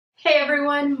Hey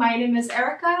everyone, my name is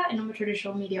Erica and I'm a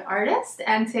traditional media artist,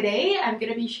 and today I'm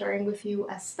going to be sharing with you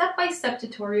a step-by-step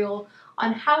tutorial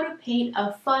on how to paint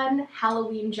a fun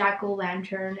Halloween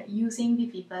jack-o'-lantern using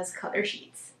Viviva's color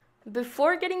sheets.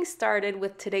 Before getting started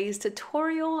with today's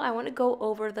tutorial, I want to go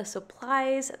over the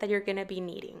supplies that you're going to be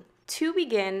needing. To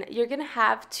begin, you're going to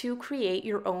have to create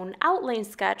your own outline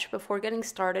sketch before getting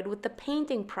started with the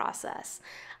painting process.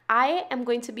 I am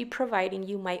going to be providing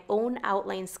you my own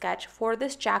outline sketch for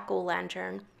this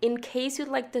jack-o'-lantern in case you'd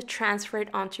like to transfer it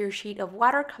onto your sheet of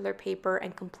watercolor paper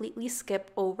and completely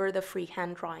skip over the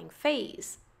freehand drawing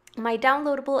phase. My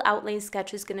downloadable outline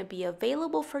sketch is going to be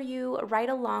available for you right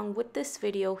along with this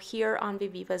video here on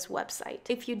Viviva's website.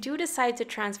 If you do decide to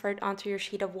transfer it onto your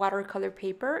sheet of watercolor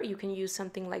paper, you can use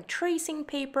something like tracing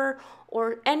paper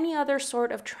or any other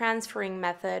sort of transferring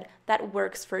method that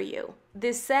works for you.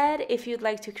 This said, if you'd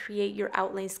like to create your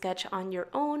outline sketch on your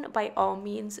own, by all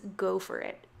means, go for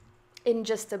it. In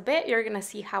just a bit, you're going to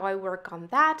see how I work on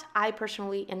that. I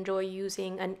personally enjoy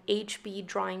using an HB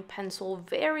drawing pencil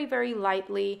very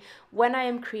lightly when I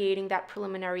am creating that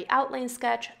preliminary outline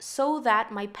sketch so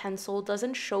that my pencil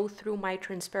doesn't show through my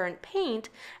transparent paint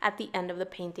at the end of the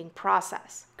painting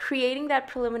process. Creating that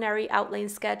preliminary outline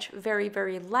sketch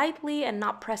very lightly and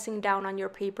not pressing down on your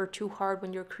paper too hard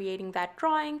when you're creating that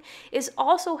drawing is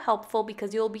also helpful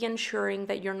because you'll be ensuring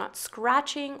that you're not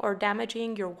scratching or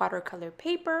damaging your watercolor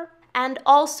paper, and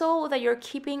also that you're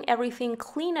keeping everything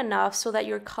clean enough so that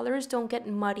your colors don't get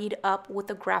muddied up with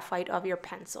the graphite of your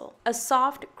pencil. A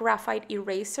soft graphite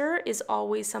eraser is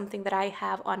always something that I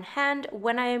have on hand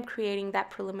when I am creating that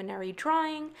preliminary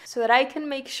drawing so that I can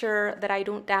make sure that I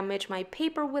don't damage my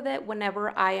paper with it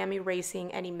whenever I am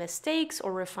erasing any mistakes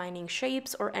or refining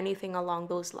shapes or anything along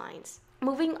those lines.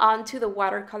 Moving on to the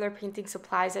watercolor painting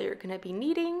supplies that you're going to be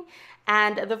needing.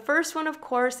 And the first one, of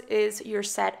course, is your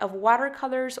set of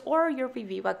watercolors or your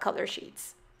Viviva color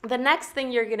sheets. The next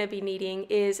thing you're going to be needing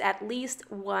is at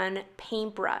least one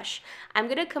paintbrush. I'm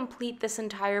going to complete this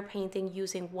entire painting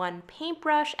using one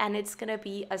paintbrush, and it's going to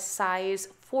be a size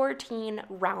 14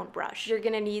 round brush. You're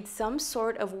going to need some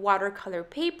sort of watercolor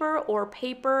paper or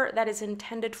paper that is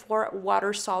intended for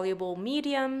water-soluble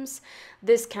mediums.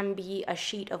 This can be a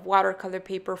sheet of watercolor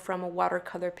paper from a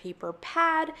watercolor paper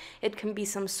pad. It can be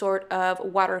some sort of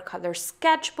watercolor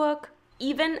sketchbook.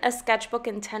 Even a sketchbook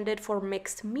intended for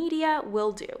mixed media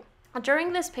will do.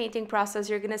 During this painting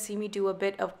process, you're going to see me do a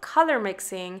bit of color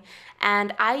mixing,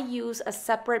 and I use a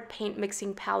separate paint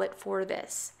mixing palette for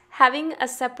this. Having a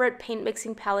separate paint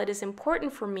mixing palette is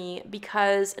important for me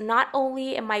because not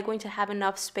only am I going to have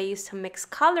enough space to mix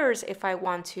colors if I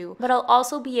want to, but I'll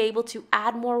also be able to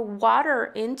add more water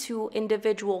into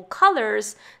individual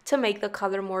colors to make the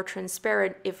color more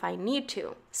transparent if I need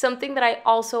to. Something that I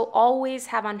also always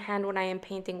have on hand when I am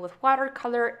painting with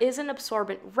watercolor is an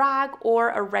absorbent rag or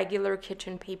a regular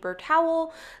kitchen paper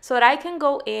towel so that I can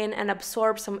go in and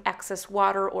absorb some excess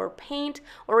water or paint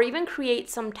or even create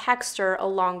some texture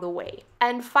along the way.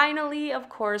 And finally, of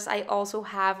course, I also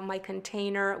have my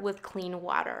container with clean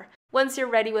water. Once you're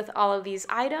ready with all of these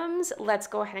items, let's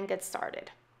go ahead and get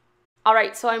started.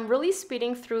 Alright, so I'm really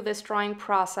speeding through this drawing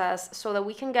process so that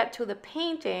we can get to the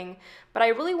painting, but I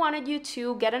really wanted you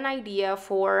to get an idea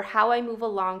for how I move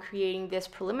along creating this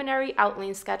preliminary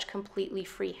outline sketch completely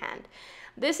freehand.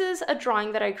 This is a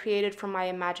drawing that I created from my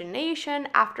imagination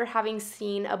after having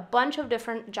seen a bunch of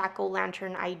different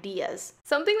jack-o'-lantern ideas.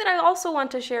 Something that I also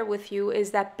want to share with you is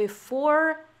that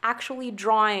before actually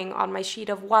drawing on my sheet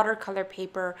of watercolor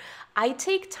paper, I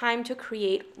take time to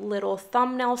create little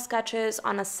thumbnail sketches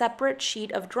on a separate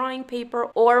sheet of drawing paper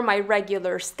or my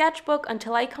regular sketchbook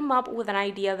until I come up with an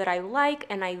idea that I like,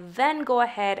 and I then go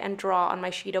ahead and draw on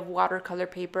my sheet of watercolor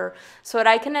paper so that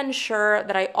I can ensure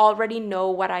that I already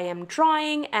know what I am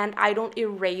drawing and I don't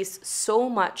erase so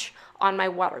much on my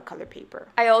watercolor paper.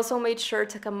 I also made sure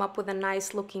to come up with a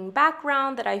nice looking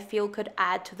background that I feel could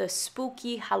add to the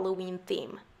spooky Halloween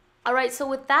theme. Alright, so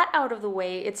with that out of the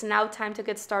way, it's now time to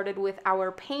get started with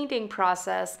our painting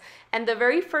process. And the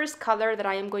very first color that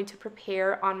I am going to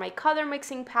prepare on my color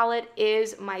mixing palette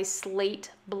is my slate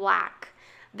black.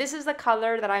 This is the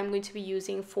color that I'm going to be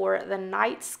using for the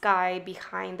night sky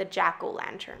behind the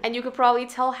jack-o'-lantern. And you could probably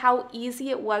tell how easy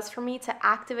it was for me to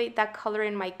activate that color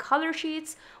in my color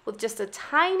sheets with just a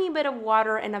tiny bit of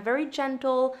water and a very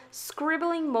gentle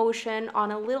scribbling motion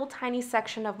on a little tiny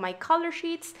section of my color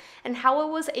sheets, and how I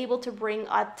was able to bring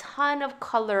a ton of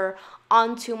color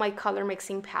onto my color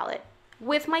mixing palette.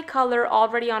 With my color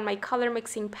already on my color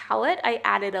mixing palette, I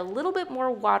added a little bit more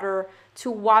water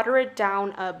to water it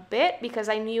down a bit because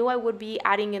I knew I would be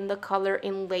adding in the color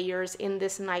in layers in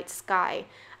this night sky.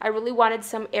 I really wanted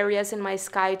some areas in my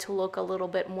sky to look a little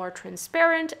bit more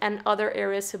transparent and other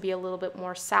areas to be a little bit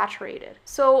more saturated.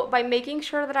 So by making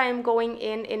sure that I am going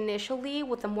in initially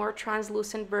with a more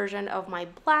translucent version of my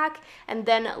black and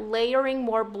then layering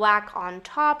more black on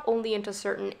top only into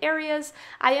certain areas,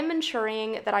 I am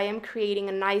ensuring that I am creating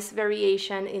a nice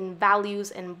variation in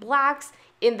values and blacks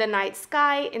in the night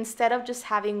sky instead of just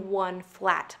having one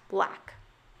flat black.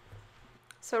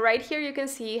 So right here you can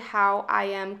see how I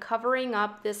am covering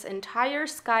up this entire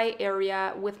sky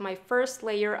area with my first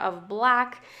layer of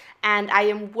black, and I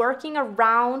am working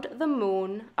around the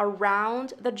moon,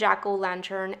 around the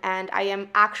jack-o'-lantern, and I am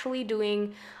actually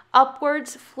doing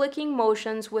upwards flicking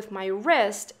motions with my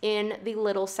wrist in the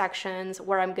little sections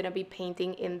where I'm going to be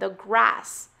painting in the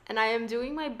grass. And I am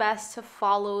doing my best to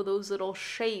follow those little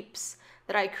shapes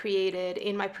that I created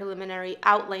in my preliminary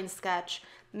outline sketch,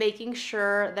 making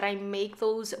sure that I make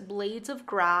those blades of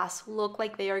grass look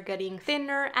like they are getting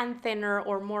thinner and thinner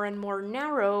or more and more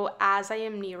narrow as I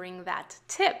am nearing that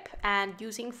tip. And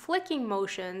using flicking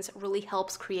motions really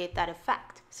helps create that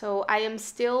effect. So I am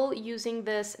still using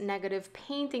this negative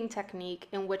painting technique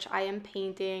in which I am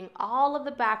painting all of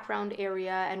the background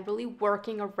area and really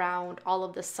working around all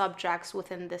of the subjects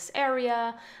within this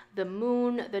area, the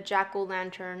moon, the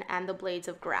jack-o'-lantern, and the blades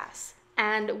of grass.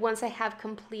 And once I have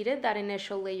completed that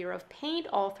initial layer of paint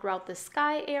all throughout the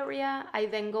sky area, I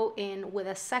then go in with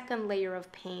a second layer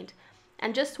of paint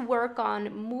and just work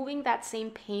on moving that same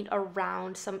paint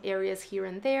around some areas here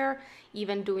and there,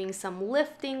 even doing some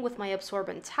lifting with my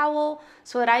absorbent towel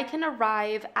so that I can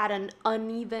arrive at an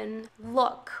uneven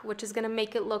look, which is going to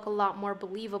make it look a lot more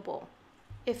believable.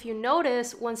 If you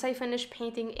notice, once I finish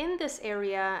painting in this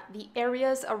area, the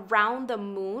areas around the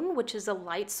moon, which is a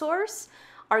light source,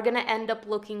 are going to end up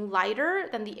looking lighter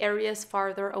than the areas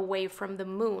farther away from the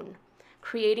moon,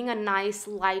 creating a nice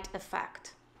light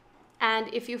effect.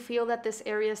 And if you feel that this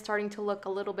area is starting to look a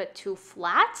little bit too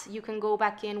flat, you can go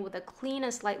back in with a clean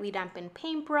and slightly dampened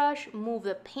paintbrush, move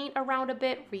the paint around a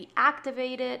bit,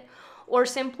 reactivate it, or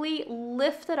simply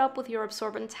lift it up with your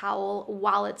absorbent towel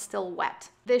while it's still wet.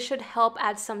 This should help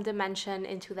add some dimension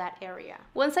into that area.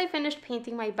 Once I finished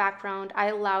painting my background, I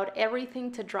allowed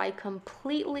everything to dry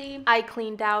completely. I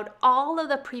cleaned out all of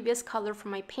the previous color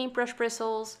from my paintbrush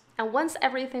bristles. And once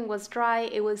everything was dry,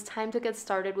 it was time to get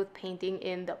started with painting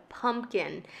in the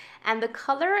pumpkin. And the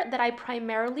color that I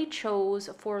primarily chose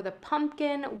for the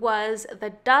pumpkin was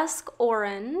the dusk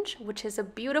orange, which is a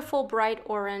beautiful bright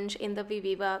orange in the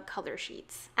Viviva color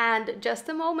sheets. And just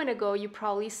a moment ago, you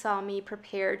probably saw me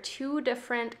prepare two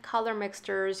different color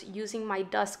mixtures using my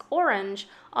dusk orange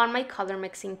on my color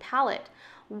mixing palette.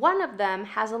 One of them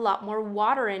has a lot more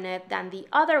water in it than the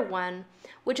other one,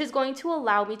 which is going to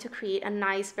allow me to create a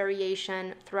nice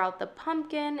variation throughout the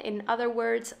pumpkin. In other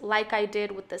words, like I did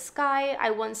with the sky, I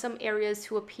want some areas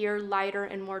to appear lighter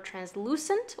and more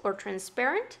translucent or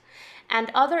transparent, and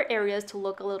other areas to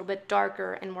look a little bit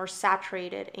darker and more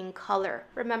saturated in color.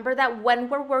 Remember that when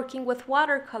we're working with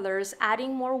watercolors,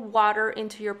 adding more water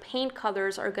into your paint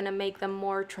colors are going to make them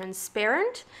more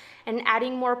transparent, and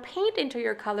adding more paint into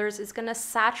your colors is going to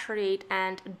saturate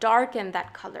and darken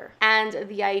that color. And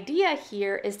the idea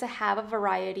here is to have a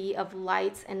variety of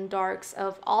lights and darks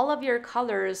of all of your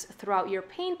colors throughout your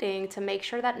painting to make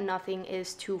sure that nothing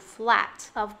is too flat.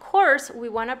 Of course, we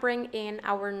want to bring in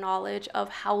our knowledge of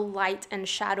how light and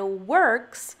shadow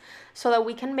works so that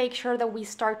we can make sure that we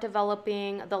start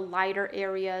developing the lighter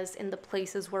areas in the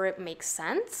places where it makes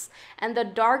sense and the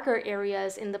darker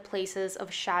areas in the places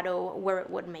of shadow where it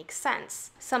would make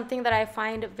sense. Something that I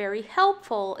find very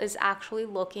helpful is actually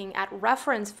looking at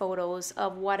reference photos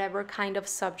of whatever kind of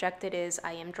subject it is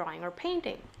I am drawing or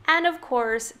painting. And of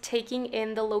course, taking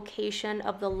in the location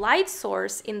of the light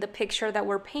source in the picture that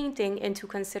we're painting into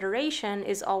consideration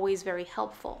is always very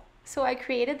helpful. So I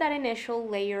created that initial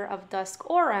layer of dusk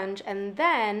orange, and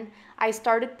then I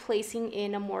started placing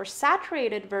in a more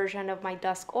saturated version of my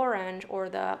dusk orange, or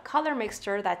the color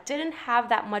mixture that didn't have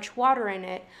that much water in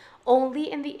it,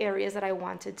 only in the areas that I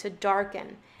wanted to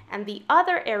darken. And the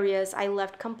other areas I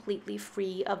left completely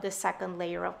free of the second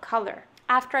layer of color.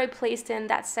 After I placed in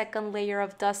that second layer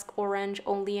of dusk orange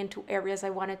only into areas I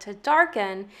wanted to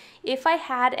darken, if I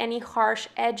had any harsh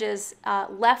edges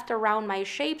left around my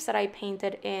shapes that I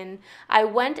painted in, I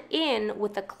went in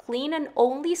with a clean and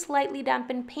only slightly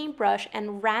dampened paintbrush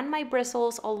and ran my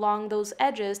bristles along those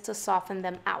edges to soften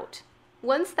them out.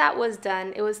 Once that was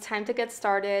done, it was time to get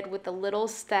started with the little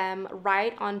stem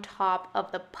right on top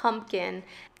of the pumpkin.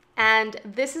 And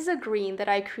this is a green that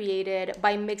I created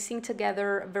by mixing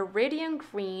together Viridian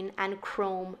green and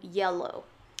chrome yellow.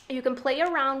 You can play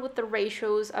around with the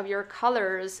ratios of your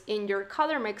colors in your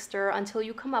color mixer until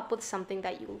you come up with something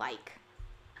that you like.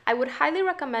 I would highly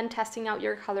recommend testing out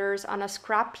your colors on a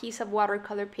scrap piece of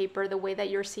watercolor paper the way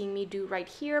that you're seeing me do right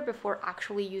here before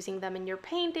actually using them in your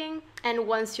painting. And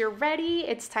once you're ready,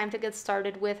 it's time to get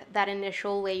started with that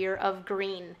initial layer of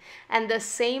green. And the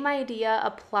same idea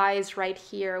applies right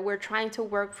here. We're trying to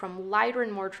work from lighter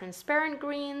and more transparent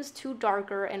greens to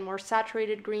darker and more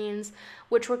saturated greens,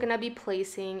 which we're going to be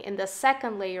placing in the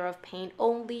second layer of paint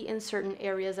only in certain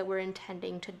areas that we're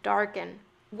intending to darken.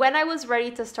 When I was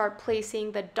ready to start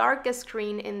placing the darkest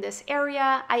green in this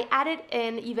area, I added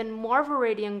in even more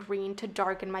Viridian green to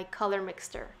darken my color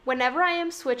mixture. Whenever I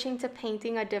am switching to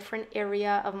painting a different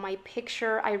area of my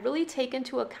picture, I really take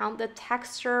into account the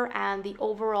texture and the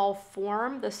overall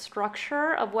form, the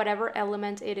structure of whatever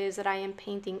element it is that I am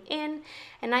painting in,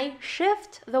 and I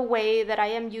shift the way that I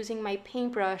am using my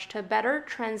paintbrush to better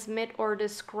transmit or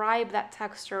describe that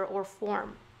texture or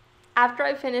form. After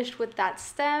I finished with that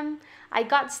stem, I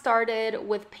got started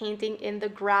with painting in the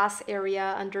grass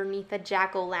area underneath the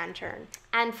jack-o'-lantern.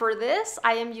 And for this,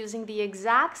 I am using the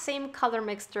exact same color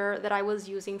mixture that I was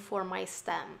using for my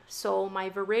stem. So my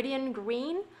Viridian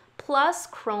green plus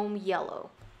chrome yellow.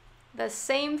 The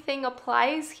same thing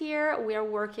applies here. We are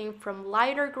working from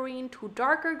lighter green to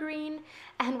darker green.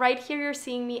 And right here, you're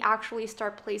seeing me actually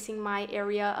start placing my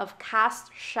area of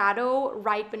cast shadow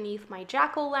right beneath my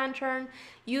jack-o'-lantern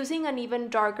using an even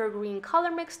darker green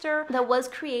color mixture that was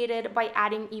created by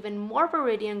adding even more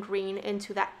Viridian green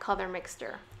into that color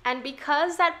mixture. And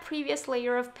because that previous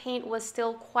layer of paint was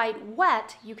still quite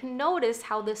wet, you can notice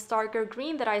how this darker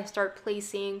green that I start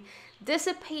placing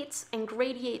dissipates and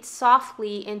gradiates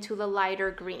softly into the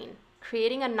lighter green,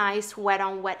 creating a nice wet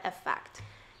on wet effect.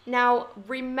 Now,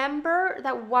 remember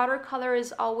that watercolor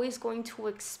is always going to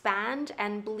expand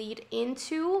and bleed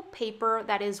into paper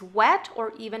that is wet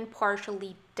or even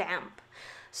partially damp.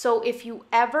 So if you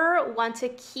ever want to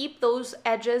keep those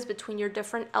edges between your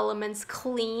different elements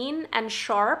clean and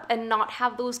sharp and not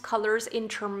have those colors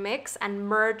intermix and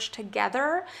merge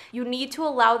together, you need to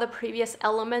allow the previous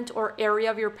element or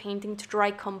area of your painting to dry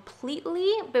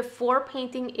completely before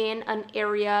painting in an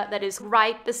area that is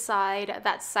right beside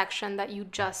that section that you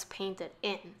just painted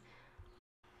in.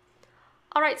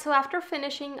 All right, so after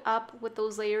finishing up with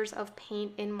those layers of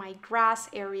paint in my grass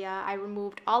area, I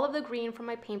removed all of the green from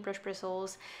my paintbrush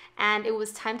bristles, and it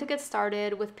was time to get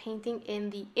started with painting in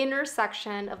the inner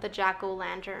section of the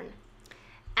jack-o'-lantern.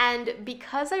 And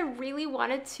because I really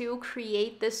wanted to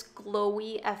create this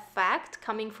glowy effect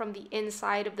coming from the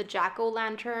inside of the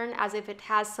jack-o'-lantern as if it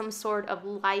has some sort of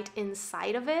light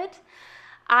inside of it,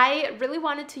 I really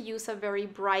wanted to use a very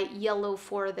bright yellow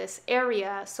for this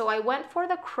area, so I went for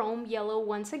the chrome yellow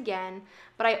once again,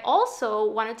 but I also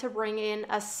wanted to bring in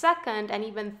a second and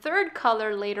even third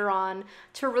color later on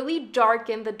to really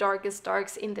darken the darkest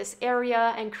darks in this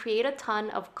area and create a ton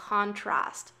of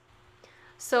contrast.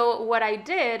 So what I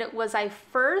did was I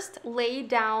first laid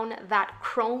down that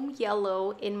chrome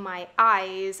yellow in my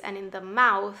eyes and in the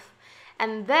mouth.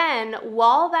 And then,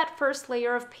 while that first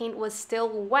layer of paint was still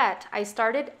wet, I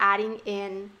started adding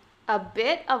in a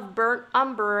bit of burnt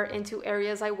umber into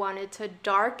areas I wanted to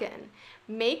darken.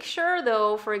 Make sure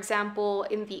though, for example,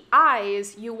 in the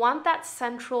eyes, you want that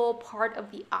central part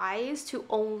of the eyes to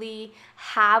only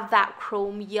have that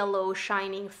chrome yellow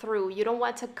shining through. You don't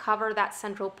want to cover that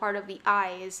central part of the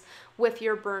eyes with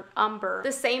your burnt umber.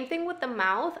 The same thing with the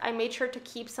mouth. I made sure to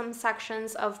keep some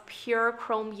sections of pure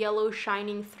chrome yellow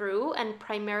shining through and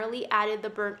primarily added the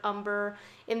burnt umber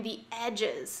in the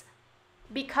edges.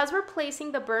 Because we're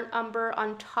placing the burnt umber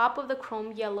on top of the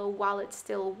chrome yellow while it's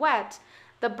still wet,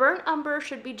 the burnt umber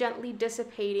should be gently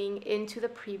dissipating into the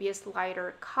previous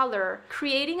lighter color,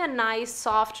 creating a nice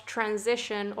soft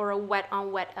transition or a wet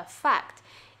on wet effect.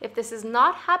 If this is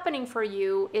not happening for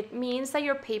you, it means that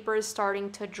your paper is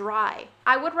starting to dry.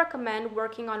 I would recommend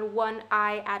working on one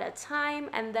eye at a time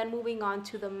and then moving on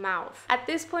to the mouth. At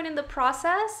this point in the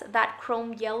process, that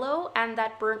chrome yellow and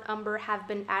that burnt umber have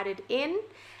been added in.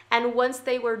 And once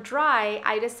they were dry,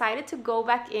 I decided to go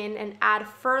back in and add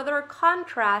further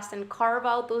contrast and carve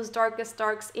out those darkest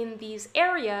darks in these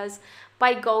areas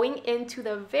by going into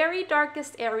the very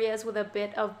darkest areas with a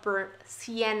bit of burnt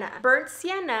sienna. Burnt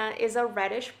sienna is a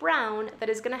reddish brown that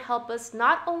is going to help us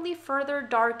not only further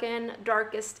darken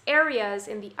darkest areas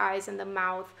in the eyes and the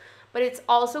mouth, but it's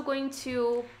also going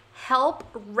to help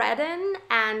redden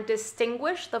and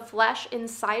distinguish the flesh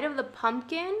inside of the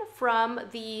pumpkin from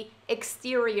the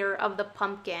exterior of the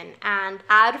pumpkin and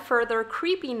add further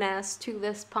creepiness to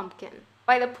this pumpkin.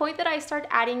 By the point that I start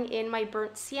adding in my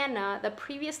burnt sienna, the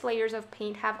previous layers of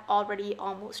paint have already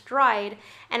almost dried,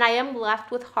 and I am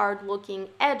left with hard-looking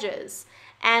edges.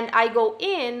 And I go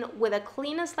in with a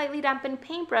clean and slightly dampened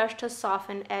paintbrush to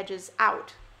soften edges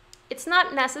out. It's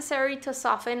not necessary to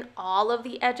soften all of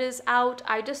the edges out,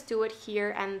 I just do it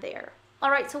here and there.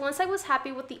 Alright, so once I was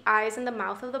happy with the eyes and the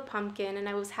mouth of the pumpkin, and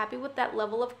I was happy with that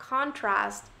level of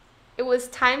contrast, it was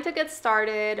time to get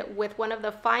started with one of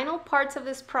the final parts of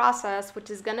this process,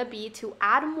 which is going to be to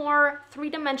add more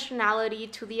three-dimensionality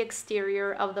to the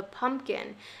exterior of the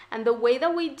pumpkin. And the way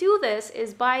that we do this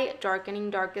is by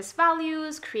darkening darkest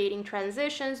values, creating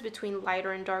transitions between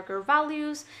lighter and darker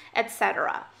values,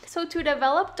 etc. So to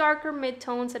develop darker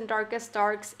midtones and darkest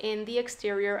darks in the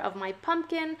exterior of my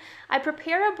pumpkin, I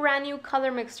prepare a brand new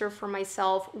color mixture for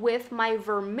myself with my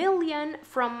vermilion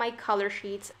from my color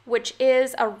sheets, which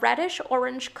is a reddish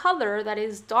orange color that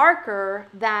is darker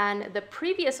than the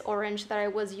previous orange that I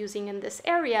was using in this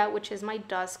area, which is my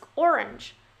dusk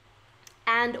orange.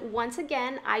 And once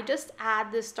again, I just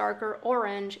add this darker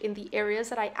orange in the areas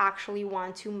that I actually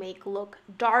want to make look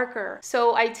darker.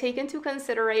 So I take into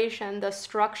consideration the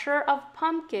structure of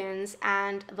pumpkins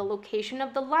and the location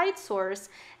of the light source,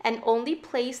 and only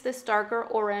place this darker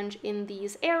orange in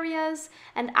these areas.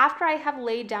 And after I have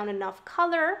laid down enough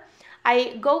color,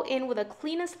 I go in with a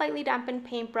clean and slightly dampened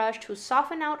paintbrush to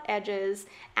soften out edges,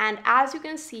 and as you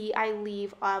can see, I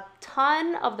leave a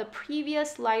ton of the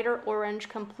previous lighter orange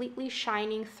completely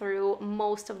shining through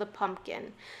most of the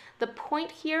pumpkin. The point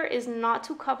here is not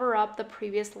to cover up the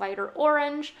previous lighter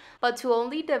orange, but to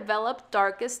only develop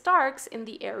darkest darks in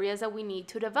the areas that we need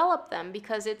to develop them,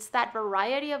 because it's that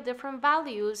variety of different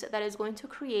values that is going to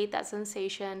create that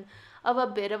sensation of a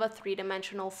bit of a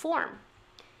three-dimensional form.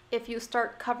 If you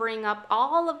start covering up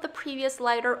all of the previous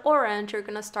lighter orange, you're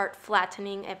gonna start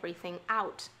flattening everything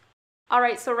out.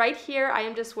 Alright, so right here, I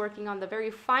am just working on the very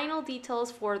final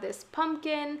details for this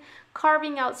pumpkin,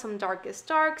 carving out some darkest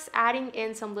darks, adding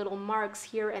in some little marks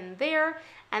here and there,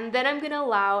 and then I'm gonna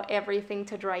allow everything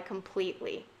to dry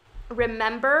completely.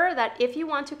 Remember that if you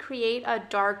want to create a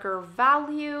darker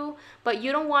value, but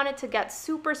you don't want it to get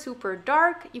super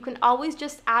dark, you can always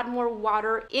just add more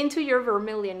water into your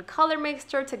vermilion color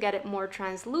mixture to get it more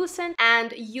translucent,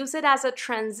 and use it as a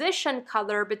transition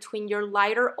color between your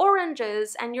lighter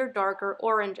oranges and your darker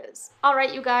oranges.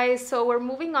 Alright you guys, so we're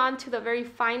moving on to the very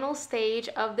final stage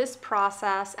of this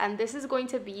process, and this is going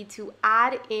to be to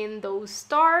add in those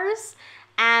stars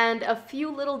and a few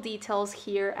little details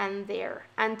here and there.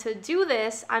 And to do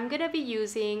this, I'm gonna be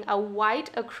using a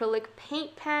white acrylic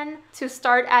paint pen to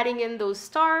start adding in those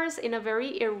stars in a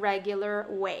very irregular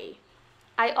way.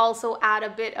 I also add a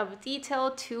bit of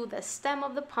detail to the stem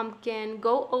of the pumpkin,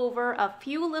 go over a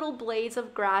few little blades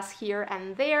of grass here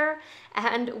and there,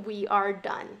 and we are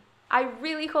done. I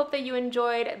really hope that you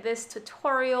enjoyed this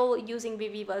tutorial using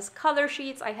Viviva's color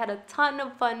sheets. I had a ton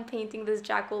of fun painting this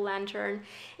jack-o'-lantern.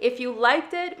 If you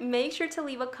liked it, make sure to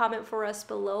leave a comment for us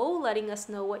below, letting us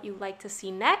know what you'd like to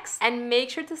see next, and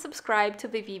make sure to subscribe to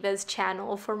Viviva's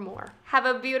channel for more. Have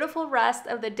a beautiful rest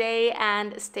of the day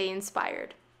and stay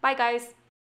inspired. Bye guys!